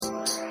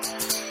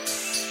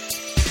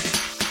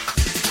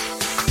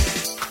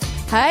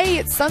Hey,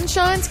 it's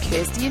Sunshine's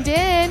Kirsty and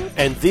Dan.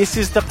 And this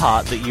is the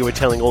part that you were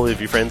telling all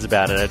of your friends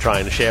about and are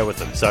trying to share with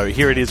them. So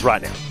here it is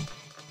right now.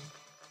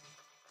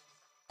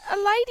 A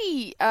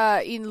lady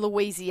in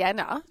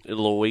Louisiana.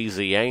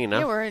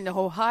 Yeah, we're in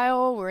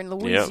Ohio. We're in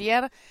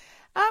Louisiana.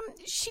 Yep.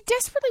 She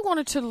desperately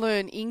wanted to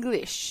learn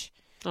English.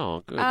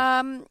 Oh, good.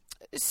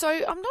 So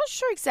I'm not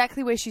sure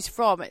exactly where she's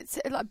from. It's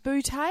like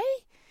Bhutan?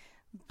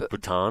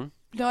 Bhutan?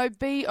 No,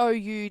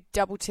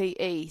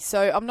 Boutte.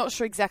 So I'm not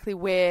sure exactly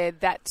where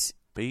that...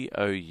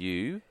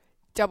 Boutte?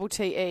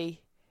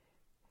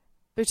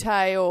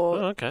 Boutte or...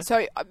 Oh, okay. So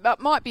it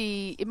might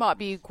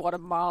be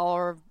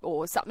Guatemala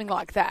or something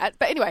like that.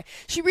 But anyway,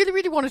 she really,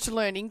 really wanted to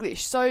learn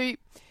English. So,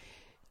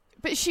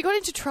 but she got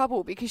into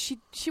trouble because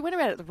she went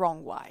about it the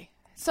wrong way.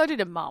 So did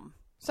her mum.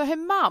 So her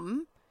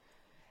mum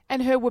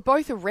and her were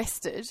both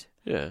arrested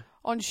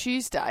on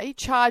Tuesday,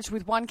 charged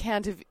with one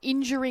count of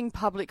injuring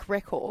public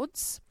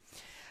records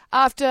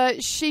after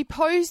she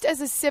posed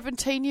as a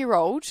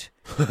 17-year-old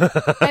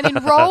and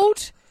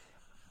enrolled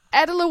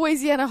at a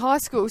Louisiana high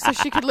school so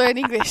she could learn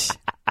English. So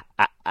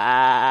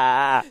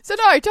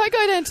no, don't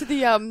go down to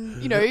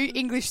the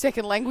English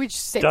second language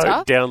centre.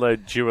 Don't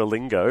download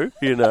Duolingo.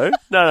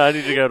 No, I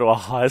need to go to a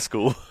high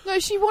school. No,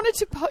 she wanted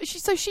to.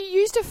 So she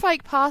used a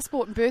fake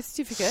passport and birth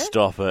certificate.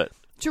 Stop it.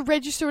 To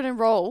register and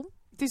enrol.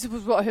 This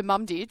was what her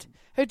mum did.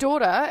 Her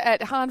daughter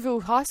at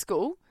Harnville High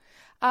School.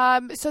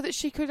 So that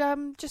she could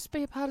just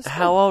be a part of school.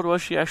 How old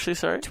was she actually,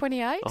 sorry?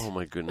 28. Oh,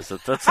 my goodness.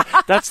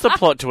 That's the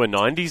plot to a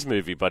 90s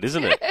movie, but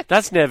isn't it?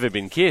 That's never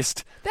been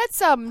kissed.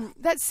 That's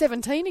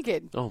 17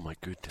 again. Oh, my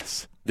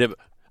goodness. This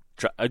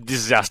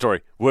is our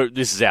story.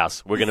 This is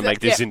ours. We're going to make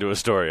this into a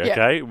story,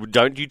 okay?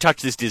 Don't you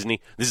touch this, Disney.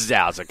 This is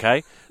ours,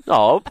 okay?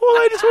 Oh, poor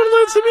lady just want to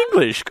learn some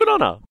English. Good on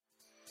her.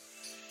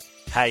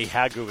 Hey,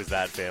 how good was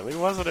that, family?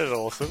 Wasn't it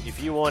awesome?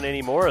 If you want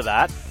any more of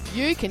that,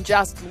 you can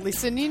just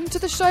listen in to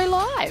the show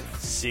live.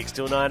 6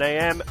 till 9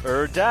 a.m.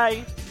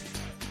 day.